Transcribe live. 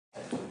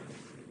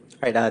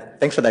All right,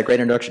 thanks for that great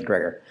introduction,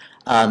 Gregor.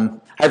 Hi,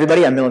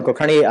 everybody. I'm Milind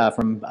Kulkarni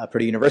from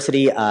Purdue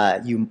University.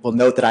 You will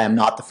note that I am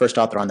not the first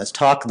author on this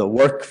talk. The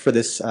work for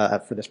this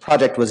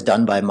project was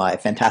done by my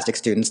fantastic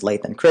students,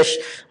 Laith and Krish.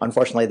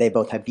 Unfortunately, they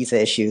both have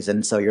visa issues,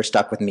 and so you're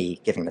stuck with me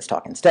giving this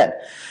talk instead.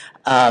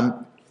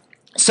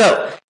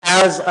 So,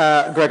 as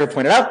Gregor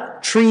pointed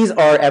out, trees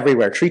are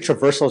everywhere. Tree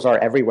traversals are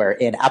everywhere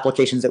in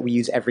applications that we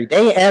use every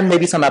day, and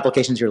maybe some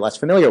applications you're less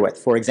familiar with.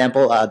 For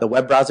example, the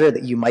web browser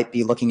that you might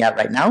be looking at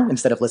right now,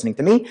 instead of listening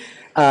to me,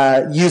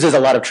 uses a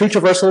lot of tree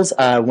traversals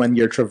when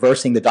you're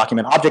traversing the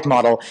document object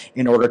model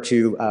in order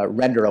to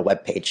render a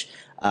web page.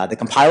 The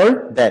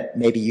compiler that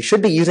maybe you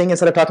should be using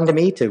instead of talking to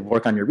me to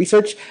work on your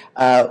research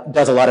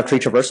does a lot of tree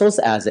traversals,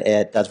 as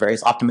it does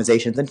various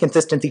optimizations and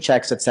consistency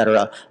checks,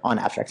 etc., on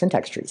abstract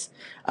syntax trees.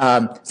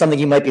 Something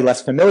you might be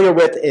less familiar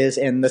with is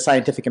in the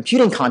scientific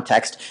computing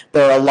context,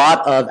 there are a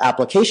lot of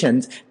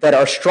applications that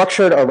are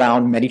structured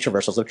around many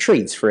traversals of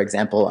trees. For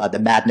example, the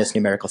Madness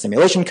numerical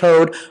simulation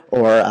code,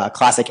 or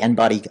classic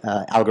n-body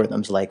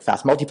algorithms like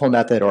fast multipole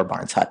method or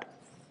Barnes Hut.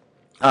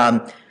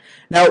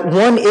 Now,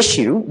 one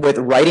issue with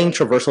writing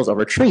traversals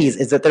over trees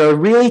is that they're a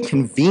really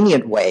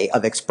convenient way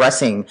of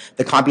expressing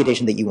the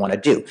computation that you want to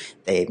do.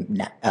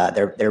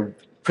 They're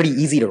pretty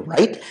easy to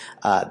write.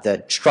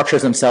 The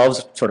structures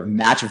themselves sort of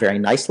match very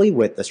nicely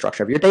with the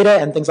structure of your data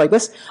and things like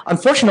this.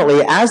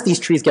 Unfortunately, as these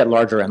trees get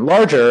larger and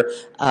larger,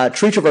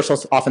 tree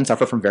traversals often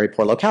suffer from very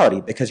poor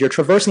locality because you're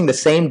traversing the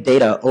same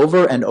data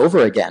over and over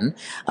again,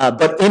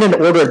 but in an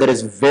order that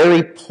is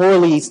very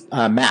poorly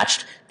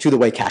matched to the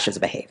way caches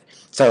behave.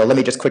 So let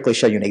me just quickly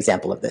show you an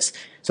example of this.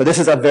 So this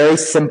is a very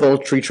simple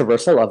tree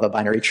traversal of a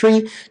binary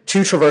tree.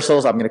 Two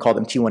traversals, I'm going to call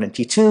them T1 and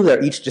T2.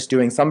 They're each just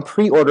doing some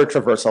pre-ordered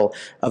traversal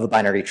of a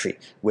binary tree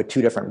with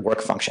two different work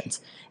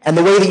functions. And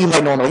the way that you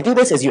might normally do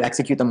this is you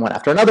execute them one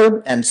after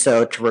another. And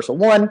so traversal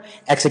 1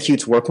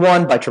 executes work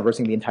 1 by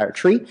traversing the entire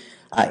tree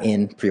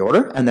in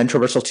pre-order. And then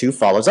traversal 2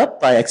 follows up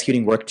by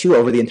executing work 2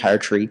 over the entire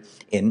tree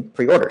in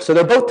pre-order. So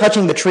they're both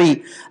touching the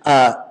tree,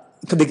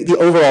 the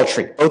overall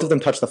tree. Both of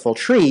them touch the full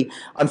tree.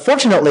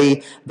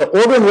 Unfortunately, the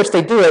order in which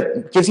they do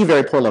it gives you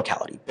very poor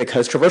locality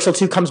because traversal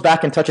 2 comes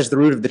back and touches the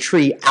root of the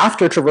tree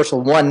after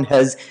traversal 1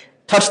 has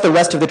touched the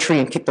rest of the tree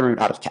and kicked the root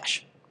out of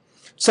cache.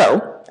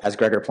 So, as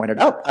Gregor pointed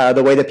out,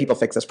 the way that people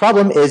fix this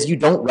problem is you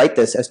don't write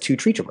this as two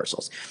tree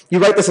traversals. You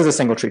write this as a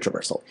single tree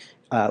traversal,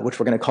 which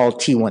we're going to call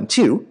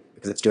T12,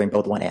 because it's doing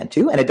both 1 and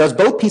 2, and it does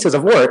both pieces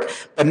of work,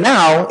 but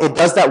now it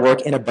does that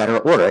work in a better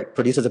order. It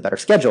produces a better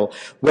schedule,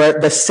 where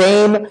the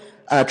same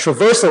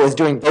traversal is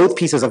doing both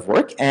pieces of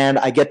work, and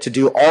I get to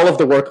do all of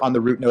the work on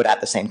the root node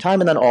at the same time,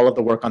 and then all of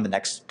the work on the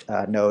next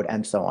node,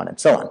 and so on and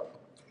so on.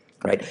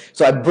 Right?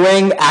 So I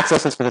bring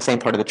accesses for the same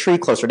part of the tree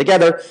closer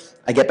together.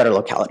 I get better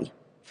locality.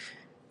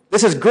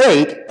 This is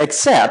great,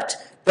 except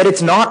that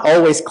it's not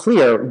always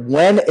clear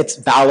when it's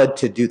valid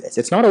to do this.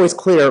 It's not always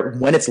clear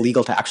when it's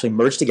legal to actually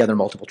merge together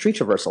multiple tree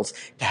traversals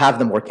to have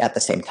them work at the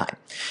same time.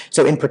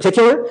 So in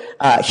particular,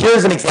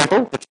 here's an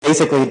example that's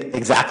basically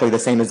exactly the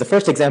same as the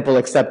first example,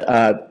 except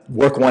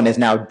work 1 is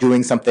now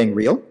doing something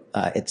real.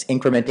 It's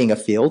incrementing a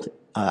field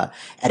at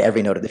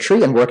every node of the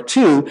tree, and work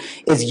 2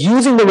 is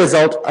using the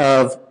result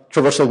of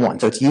traversal 1.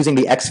 So it's using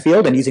the X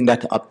field and using that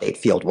to update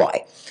field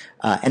Y.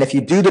 And if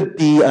you do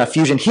the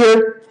fusion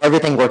here,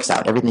 everything works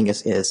out. Everything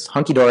is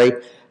hunky-dory.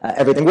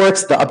 Everything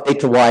works. The update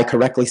to Y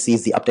correctly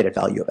sees the updated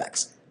value of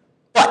X.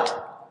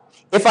 But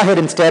if I had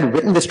instead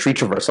written this tree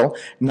traversal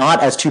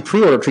not as two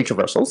pre-order tree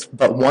traversals,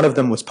 but one of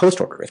them was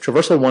post-order, if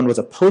traversal 1 was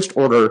a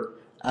post-order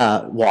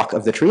walk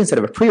of the tree instead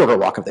of a pre-order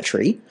walk of the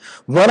tree,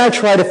 when I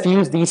try to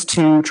fuse these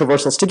two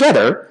traversals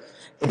together,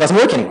 it doesn't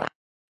work anymore.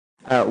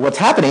 What's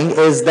happening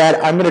is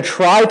that I'm going to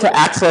try to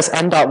access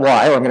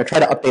n.y, or I'm going to try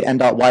to update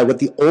n.y with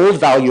the old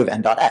value of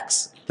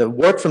n.x. The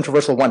work from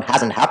traversal 1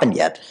 hasn't happened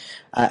yet,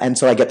 and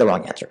so I get the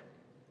wrong answer.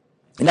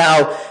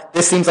 Now,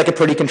 this seems like a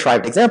pretty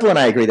contrived example, and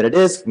I agree that it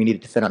is. We need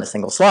it to fit on a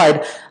single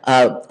slide.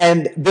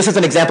 And this is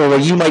an example where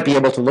you might be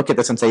able to look at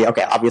this and say,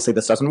 okay, obviously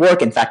this doesn't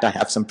work. In fact, I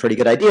have some pretty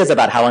good ideas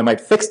about how I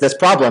might fix this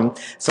problem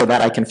so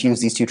that I can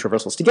fuse these two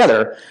traversals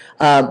together.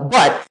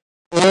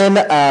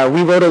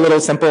 We wrote a little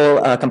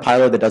simple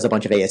compiler that does a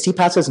bunch of AST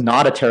passes,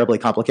 not a terribly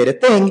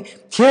complicated thing.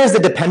 Here's the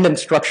dependent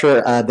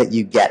structure that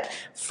you get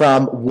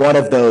from one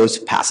of those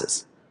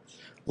passes.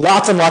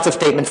 Lots and lots of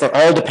statements that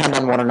all depend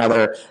on one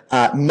another,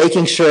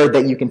 making sure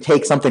that you can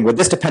take something with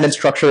this dependent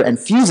structure and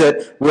fuse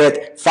it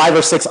with 5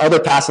 or 6 other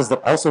passes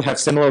that also have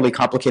similarly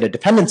complicated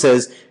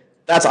dependencies.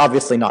 That's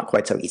obviously not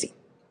quite so easy.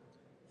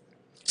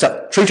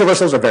 So tree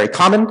traversals are very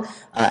common,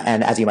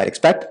 and as you might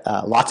expect,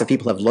 lots of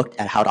people have looked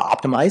at how to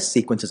optimize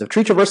sequences of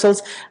tree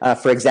traversals.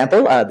 For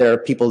example, there are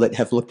people that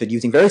have looked at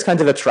using various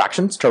kinds of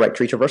abstractions to write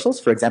tree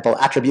traversals. For example,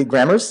 attribute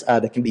grammars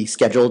that can be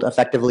scheduled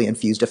effectively and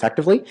fused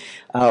effectively,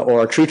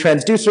 or tree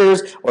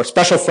transducers, or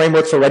special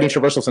frameworks for writing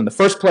traversals in the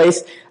first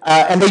place,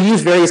 and they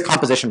use various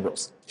composition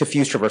rules to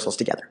fuse traversals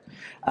together.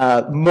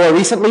 More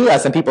recently,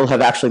 some people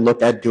have actually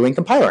looked at doing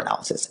compiler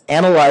analysis,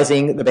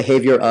 analyzing the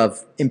behavior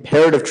of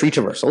imperative tree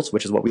traversals,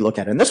 which is what we look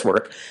at in this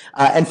work,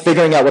 and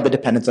figuring out what the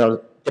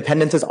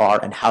dependencies are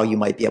and how you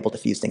might be able to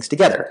fuse things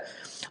together.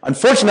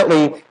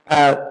 Unfortunately,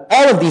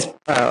 all of these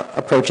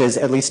approaches,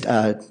 at least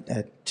for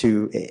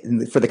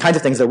the kinds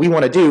of things that we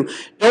want to do,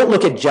 don't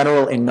look at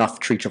general enough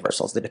tree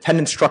traversals. The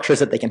dependent structures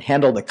that they can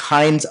handle, the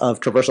kinds of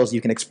traversals you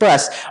can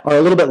express, are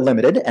a little bit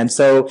limited, and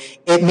so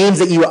it means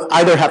that you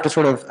either have to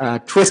sort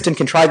of twist and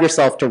contrive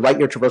yourself to write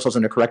your traversals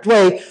in a correct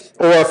way,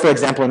 or, for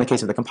example, in the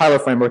case of the compiler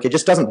framework, it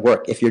just doesn't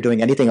work if you're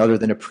doing anything other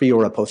than a pre-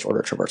 or a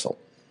post-order traversal.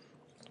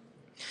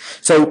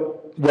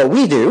 So what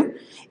we do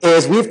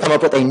is we've come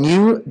up with a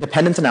new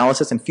dependence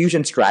analysis and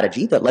fusion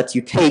strategy that lets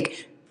you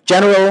take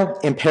general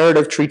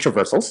imperative tree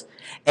traversals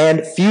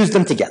and fuse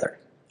them together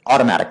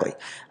automatically.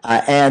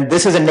 And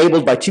this is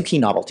enabled by two key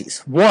novelties.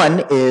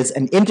 One is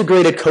an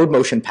integrated code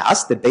motion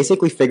pass that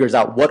basically figures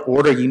out what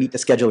order you need to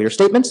schedule your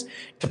statements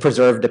to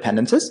preserve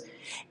dependencies.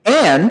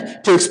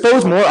 And to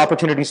expose more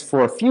opportunities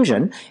for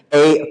fusion,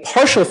 a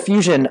partial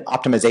fusion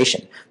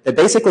optimization that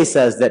basically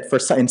says that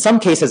in some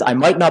cases I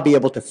might not be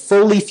able to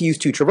fully fuse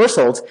two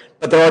traversals,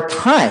 but there are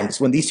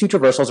times when these two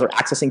traversals are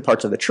accessing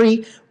parts of the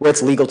tree where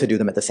it's legal to do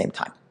them at the same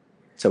time.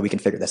 So we can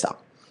figure this out.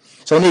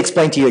 So let me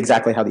explain to you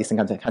exactly how these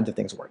kinds of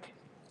things work.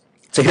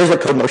 So here's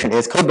what code motion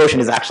is. Code motion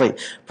is actually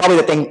probably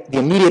the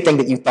immediate thing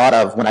that you thought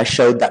of when I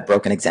showed that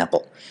broken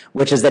example,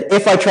 which is that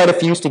if I try to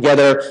fuse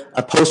together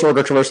a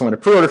post-order traversal and a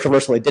pre-order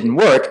traversal, it didn't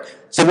work.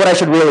 So what I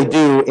should really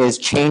do is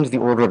change the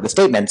order of the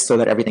statements so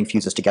that everything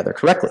fuses together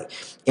correctly.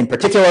 In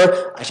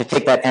particular, I should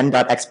take that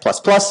n.x++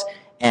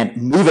 and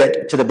move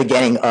it to the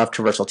beginning of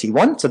traversal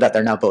T1 so that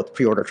they're now both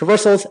pre-order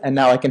traversals, and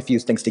now I can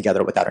fuse things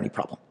together without any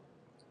problem.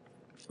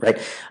 Right?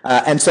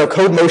 And so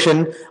code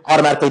motion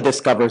automatically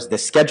discovers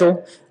this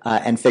schedule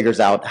and figures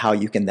out how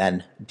you can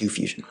then do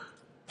fusion.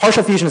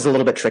 Partial fusion is a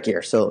little bit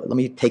trickier, so let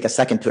me take a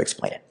second to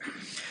explain it.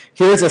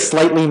 Here's a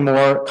slightly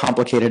more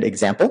complicated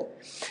example.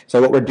 So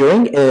what we're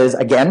doing is,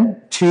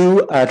 again,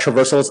 two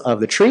traversals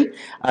of the tree.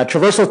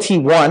 Traversal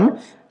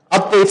T1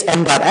 updates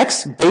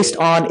n.x based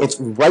on its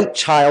right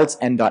child's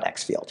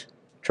n.x field.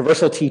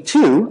 Traversal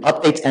T2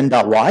 updates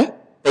n.y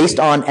based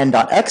on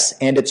n.x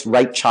and its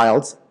right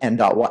child's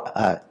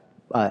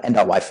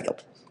n.y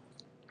field.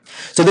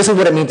 So this is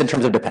what it means in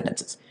terms of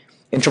dependencies.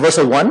 In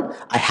traversal 1,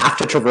 I have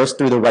to traverse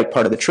through the right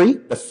part of the tree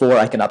before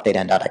I can update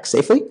n.x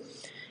safely.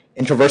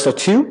 In traversal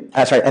 2,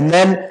 and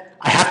then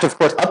I have to, of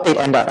course, update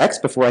n.x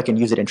before I can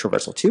use it in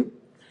traversal 2.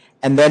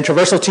 And then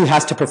traversal 2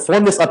 has to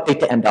perform this update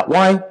to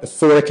n.y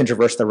before it can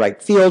traverse the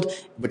right field,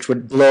 which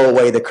would blow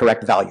away the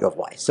correct value of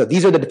y. So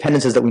these are the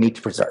dependencies that we need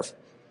to preserve.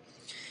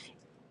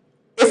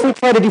 If we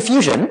try to do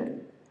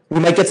fusion, we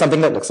might get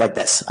something that looks like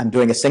this. I'm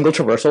doing a single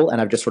traversal, and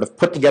I've just sort of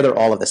put together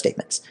all of the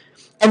statements.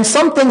 And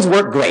some things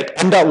work great.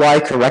 n.y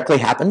correctly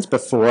happens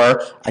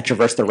before I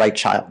traverse the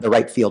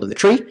right field of the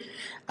tree.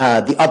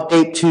 The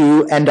update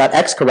to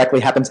n.x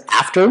correctly happens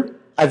after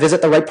I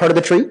visit the right part of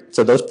the tree,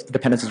 so those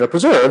dependencies are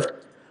preserved.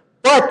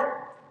 But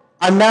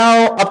I'm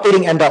now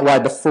updating n.y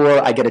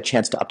before I get a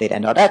chance to update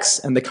n.x,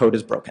 and the code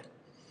is broken.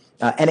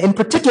 And in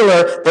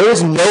particular, there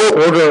is no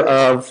order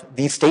of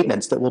these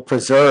statements that will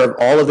preserve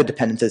all of the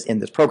dependencies in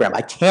this program.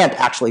 I can't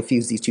actually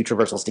fuse these two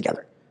traversals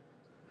together.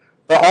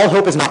 But all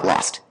hope is not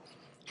lost.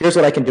 Here's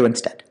what I can do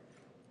instead.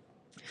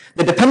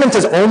 The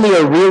dependencies only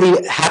are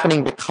really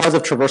happening because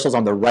of traversals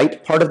on the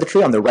right part of the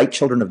tree, on the right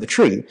children of the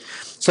tree.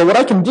 So what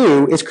I can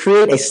do is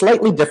create a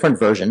slightly different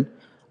version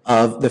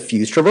of the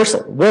fused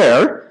traversal,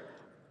 where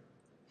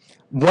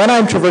when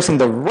I'm traversing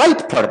the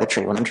right part of the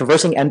tree, when I'm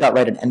traversing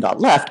n.right and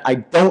n.left, I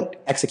don't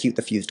execute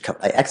the fused code.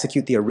 I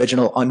execute the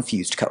original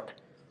unfused code.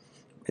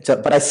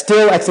 But I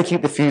still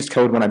execute the fused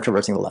code when I'm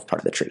traversing the left part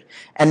of the tree.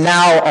 And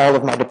now all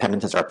of my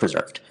dependencies are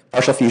preserved.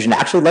 Partial fusion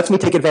actually lets me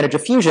take advantage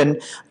of fusion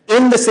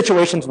in the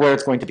situations where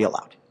it's going to be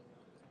allowed.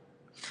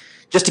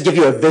 Just to give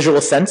you a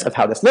visual sense of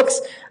how this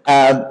looks,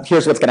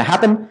 here's what's going to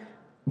happen.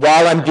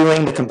 While I'm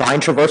doing the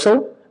combined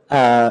traversal,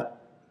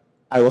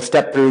 I will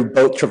step through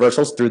both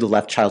traversals through the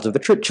left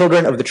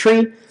children of the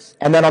tree,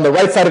 and then on the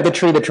right side of the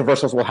tree, the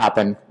traversals will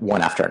happen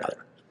one after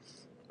another.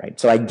 Right?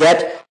 So I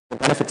get the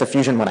benefits of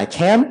fusion when I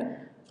can.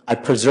 I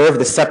preserve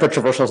the separate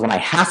traversals when I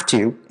have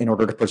to in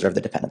order to preserve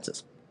the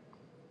dependencies.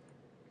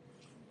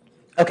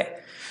 Okay,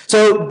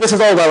 so this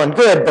is all well and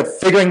good, but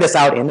figuring this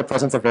out in the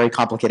presence of very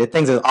complicated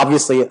things is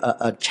obviously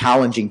a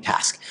challenging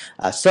task.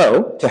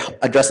 So to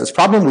address this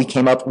problem, we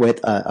came up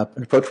with an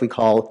approach we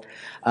call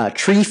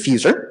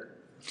TreeFuser,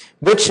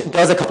 which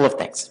does a couple of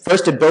things.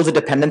 First, it builds a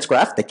dependence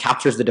graph that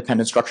captures the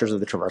dependent structures of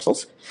the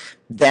traversals.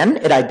 Then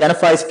it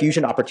identifies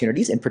fusion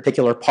opportunities, in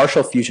particular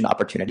partial fusion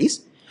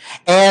opportunities,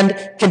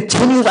 and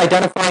continues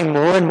identifying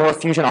more and more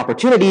fusion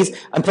opportunities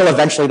until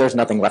eventually there's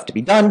nothing left to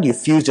be done. You've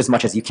fused as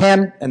much as you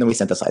can, and then we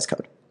synthesize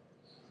code.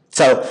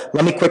 So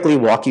let me quickly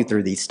walk you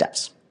through these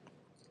steps.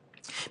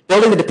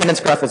 Building the dependence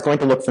graph is going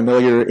to look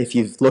familiar if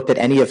you've looked at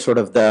any of sort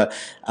of the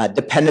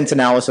dependence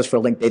analysis for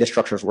linked data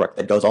structures work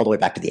that goes all the way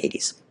back to the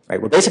 80s.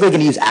 Right? We're basically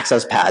going to use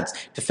access paths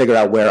to figure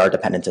out where our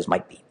dependencies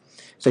might be.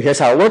 So here's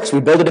how it works. We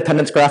build a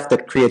dependence graph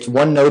that creates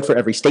one node for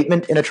every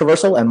statement in a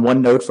traversal and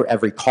one node for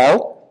every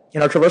call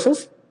in our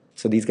traversals.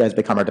 So these guys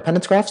become our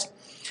dependence graphs.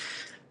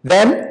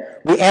 Then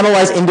we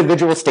analyze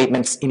individual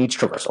statements in each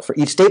traversal. For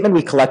each statement,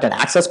 we collect an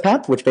access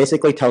path, which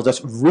basically tells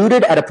us,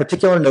 rooted at a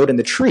particular node in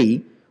the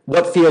tree,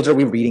 what fields are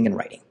we reading and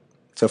writing.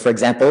 So for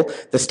example,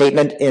 the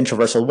statement in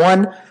traversal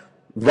 1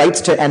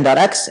 writes to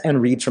n.x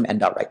and reads from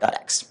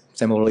n.write.x.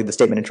 Similarly, the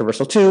statement in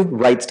traversal 2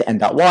 writes to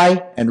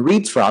n.y and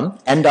reads from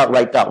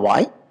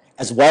n.write.y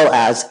as well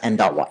as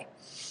n.y.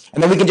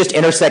 And then we can just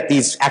intersect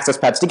these access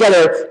paths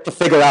together to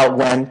figure out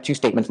when two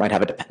statements might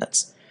have a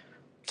dependence.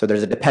 So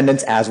there's a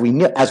dependence, as we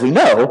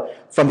know,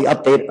 from the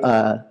update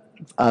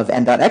of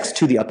n.x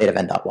to the update of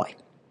n.y.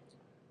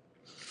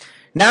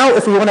 Now,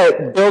 if we want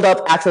to build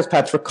up access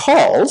paths for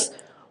calls,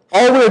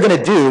 all we're going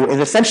to do is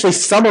essentially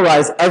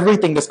summarize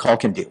everything this call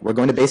can do. We're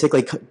going to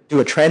basically do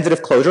a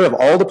transitive closure of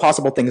all the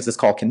possible things this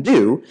call can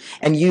do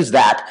and use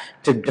that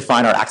to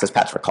define our access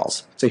paths for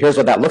calls. So here's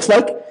what that looks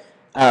like.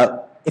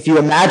 If you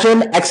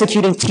imagine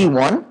executing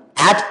T1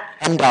 at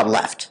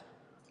n.left,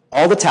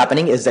 all that's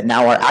happening is that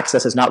now our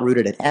access is not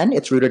rooted at n,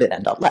 it's rooted at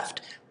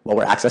n.left. What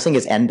we're accessing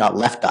is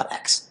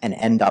n.left.x and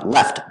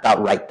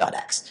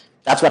n.left.right.x.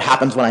 That's what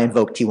happens when I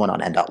invoke T1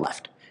 on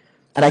n.left.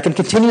 And I can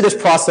continue this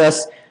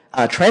process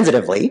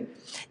transitively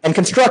and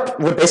construct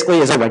what basically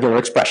is a regular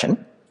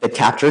expression that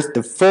captures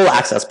the full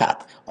access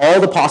path, all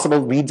the possible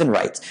reads and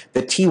writes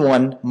that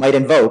T1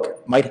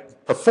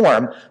 might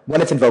perform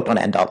when it's invoked on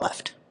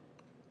n.left.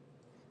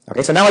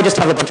 Okay, so now I just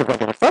have a bunch of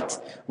regular threads,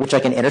 which I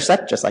can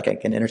intersect, just like I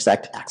can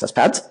intersect access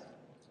paths.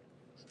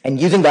 And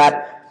using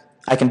that,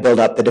 I can build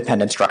up the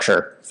dependent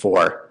structure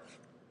for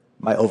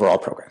my overall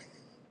program.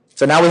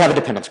 So now we have a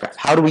dependence graph.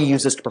 How do we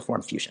use this to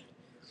perform fusion?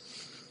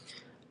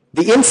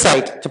 The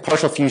insight to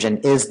partial fusion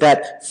is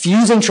that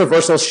fusing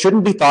traversals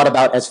shouldn't be thought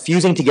about as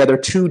fusing together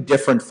two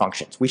different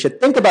functions. We should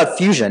think about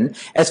fusion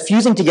as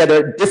fusing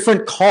together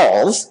different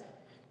calls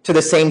to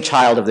the same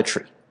child of the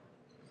tree.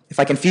 If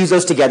I can fuse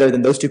those together,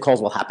 then those two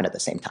calls will happen at the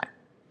same time.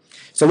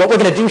 So what we're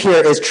going to do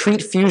here is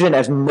treat fusion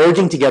as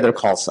merging together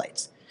call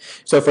sites.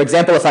 So for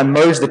example, if I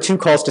merge the two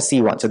calls to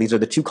C1, so these are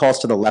the two calls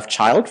to the left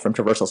child from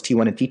traversals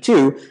T1 and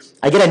T2,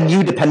 I get a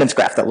new dependence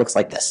graph that looks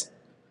like this.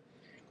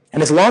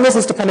 And as long as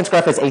this dependence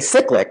graph is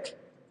acyclic,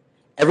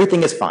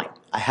 everything is fine.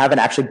 I haven't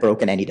actually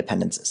broken any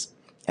dependencies.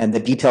 And the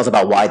details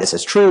about why this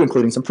is true,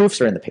 including some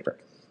proofs, are in the paper.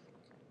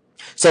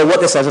 So what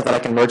this says is that I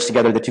can merge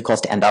together the two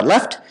calls to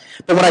n.left,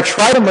 but when I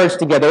try to merge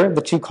together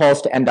the two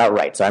calls to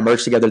n.right, so I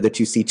merge together the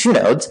two C2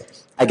 nodes,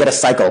 I get a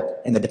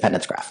cycle in the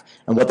dependence graph.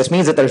 And what this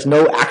means is that there's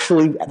no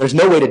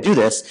way to do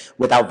this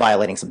without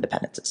violating some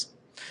dependencies.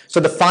 So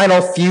the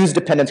final fused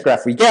dependence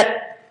graph we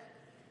get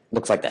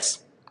looks like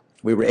this.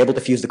 We were able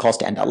to fuse the calls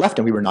to n.left,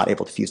 and we were not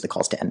able to fuse the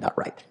calls to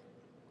n.right.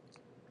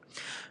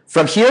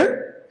 From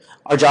here,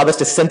 our job is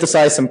to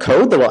synthesize some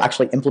code that will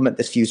actually implement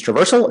this fused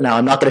traversal. Now,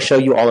 I'm not going to show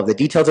you all of the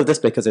details of this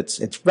because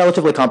it's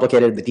relatively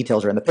complicated. The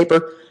details are in the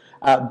paper.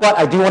 But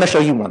I do want to show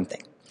you one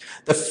thing.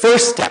 The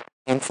first step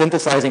in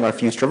synthesizing our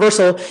fused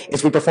traversal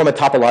is we perform a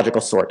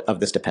topological sort of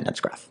this dependence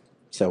graph.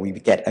 So we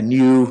get a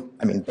new,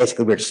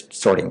 basically we're just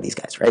sorting these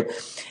guys, right?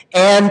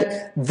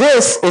 And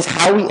this is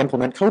how we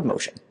implement code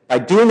motion. By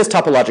doing this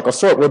topological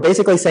sort, we're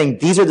basically saying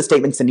these are the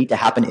statements that need to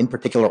happen in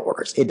particular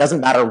orders. It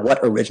doesn't matter what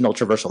original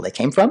traversal they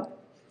came from.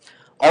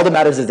 All that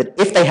matters is that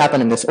if they happen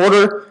in this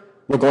order,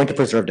 we're going to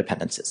preserve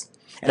dependencies.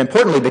 And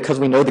importantly, because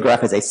we know the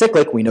graph is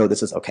acyclic, we know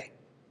this is okay.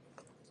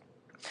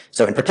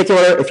 So in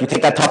particular, if you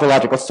take that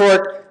topological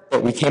sort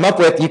that we came up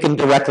with, you can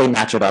directly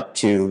match it up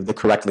to the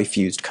correctly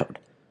fused code,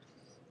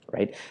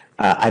 right?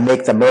 I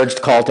make the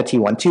merged call to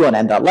T12 on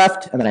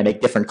n.left, and then I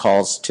make different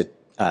calls to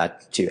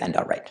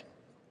n.right.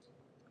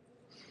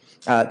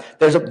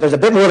 There's a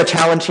bit more of a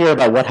challenge here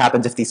about what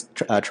happens if these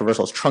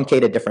traversals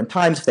truncate at different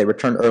times, if they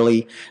return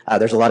early.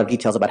 There's a lot of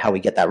details about how we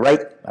get that right.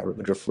 I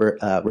would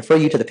refer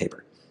you to the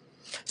paper.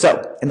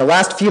 So in the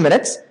last few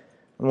minutes,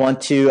 I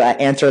want to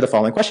answer the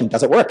following question.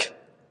 Does it work?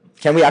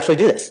 Can we actually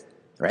do this?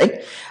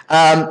 Right?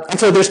 And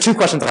so there's two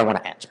questions that I want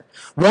to answer.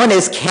 One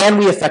is, can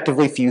we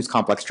effectively fuse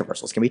complex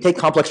traversals? Can we take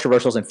complex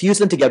traversals and fuse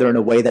them together in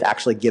a way that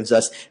actually gives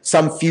us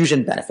some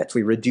fusion benefits?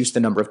 We reduce the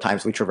number of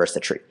times we traverse the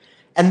tree.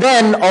 And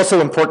then,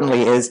 also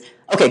importantly, is,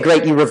 okay,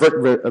 great, you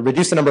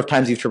reduce the number of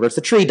times you traverse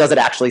the tree. Does it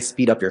actually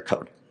speed up your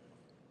code?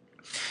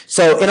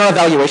 So in our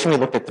evaluation, we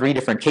looked at 3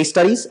 different case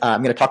studies.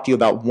 I'm going to talk to you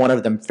about one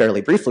of them fairly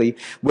briefly,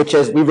 which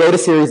is we wrote a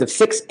series of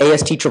 6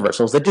 AST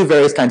traversals that do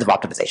various kinds of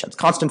optimizations,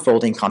 constant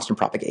folding, constant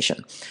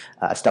propagation,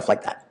 stuff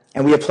like that.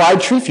 And we applied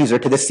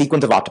TreeFuser to this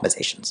sequence of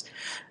optimizations.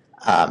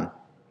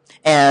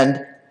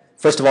 And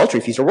first of all,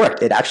 TreeFuser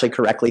worked. It actually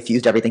correctly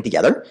fused everything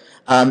together.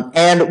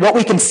 And what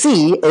we can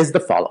see is the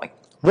following.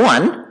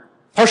 1,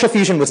 partial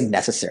fusion was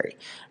necessary.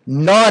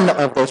 None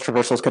of those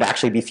traversals could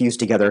actually be fused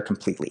together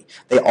completely.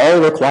 They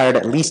all required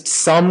at least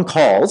some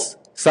calls,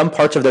 some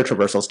parts of their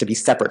traversals to be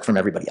separate from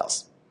everybody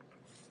else.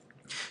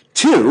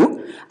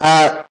 2,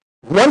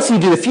 once you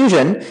do the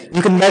fusion,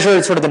 you can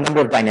measure sort of the number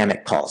of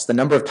dynamic calls, the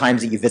number of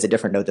times that you visit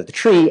different nodes of the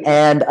tree,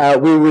 and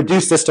we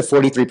reduce this to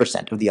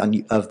 43%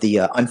 of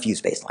the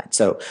unfused baseline.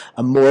 So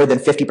a more than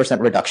 50%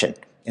 reduction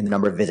in the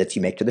number of visits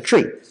you make to the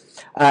tree.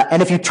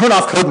 And if you turn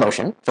off code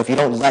motion, so if you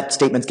don't let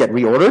statements get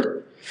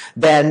reordered,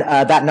 then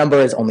that number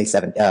is only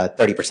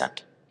 30%.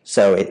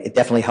 So it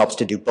definitely helps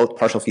to do both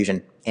partial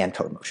fusion and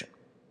code motion.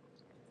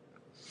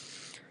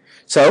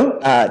 So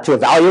to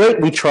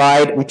evaluate, we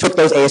took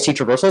those AST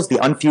traversals, the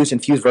unfused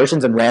and fused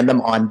versions, and ran them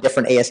on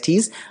different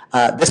ASTs.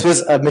 This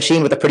was a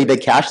machine with a pretty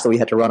big cache, so we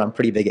had to run on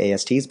pretty big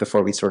ASTs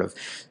before we sort of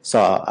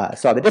saw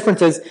the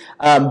differences.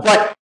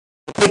 But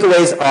the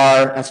takeaways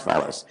are as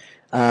follows.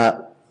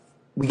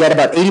 We get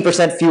about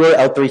 80% fewer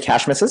L3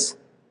 cache misses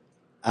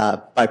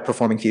by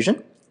performing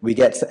fusion. We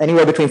get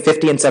anywhere between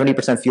 50 and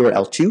 70% fewer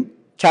L2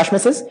 cache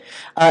misses.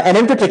 And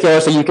in particular,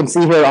 so you can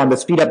see here on the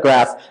speedup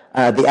graph,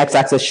 the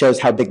x-axis shows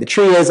how big the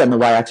tree is, and the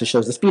y-axis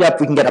shows the speedup.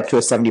 We can get up to a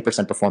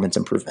 70% performance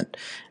improvement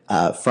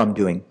from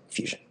doing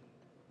fusion.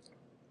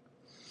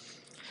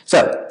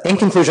 So, in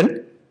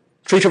conclusion,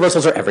 tree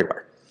traversals are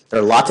everywhere. There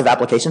are lots of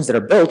applications that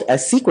are built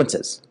as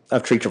sequences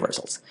of tree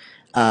traversals.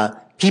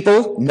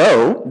 People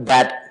know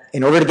that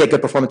in order to get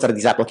good performance out of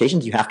these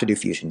applications, you have to do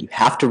fusion. You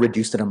have to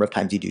reduce the number of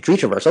times you do tree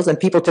traversals, and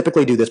people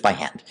typically do this by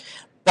hand.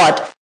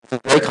 But it's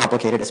very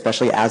complicated,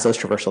 especially as those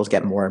traversals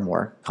get more and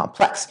more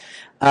complex.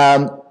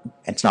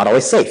 It's not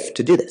always safe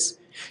to do this.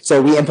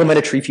 So we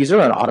implemented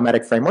TreeFuser, an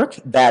automatic framework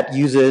that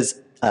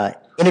uses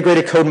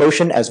integrated code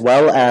motion as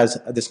well as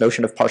this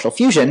notion of partial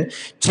fusion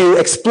to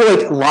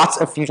exploit lots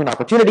of fusion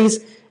opportunities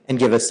and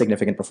give us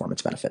significant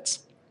performance benefits.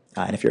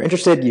 And if you're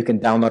interested, you can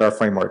download our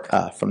framework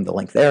from the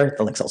link there.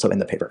 The link's also in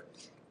the paper.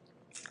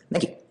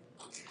 Thank you.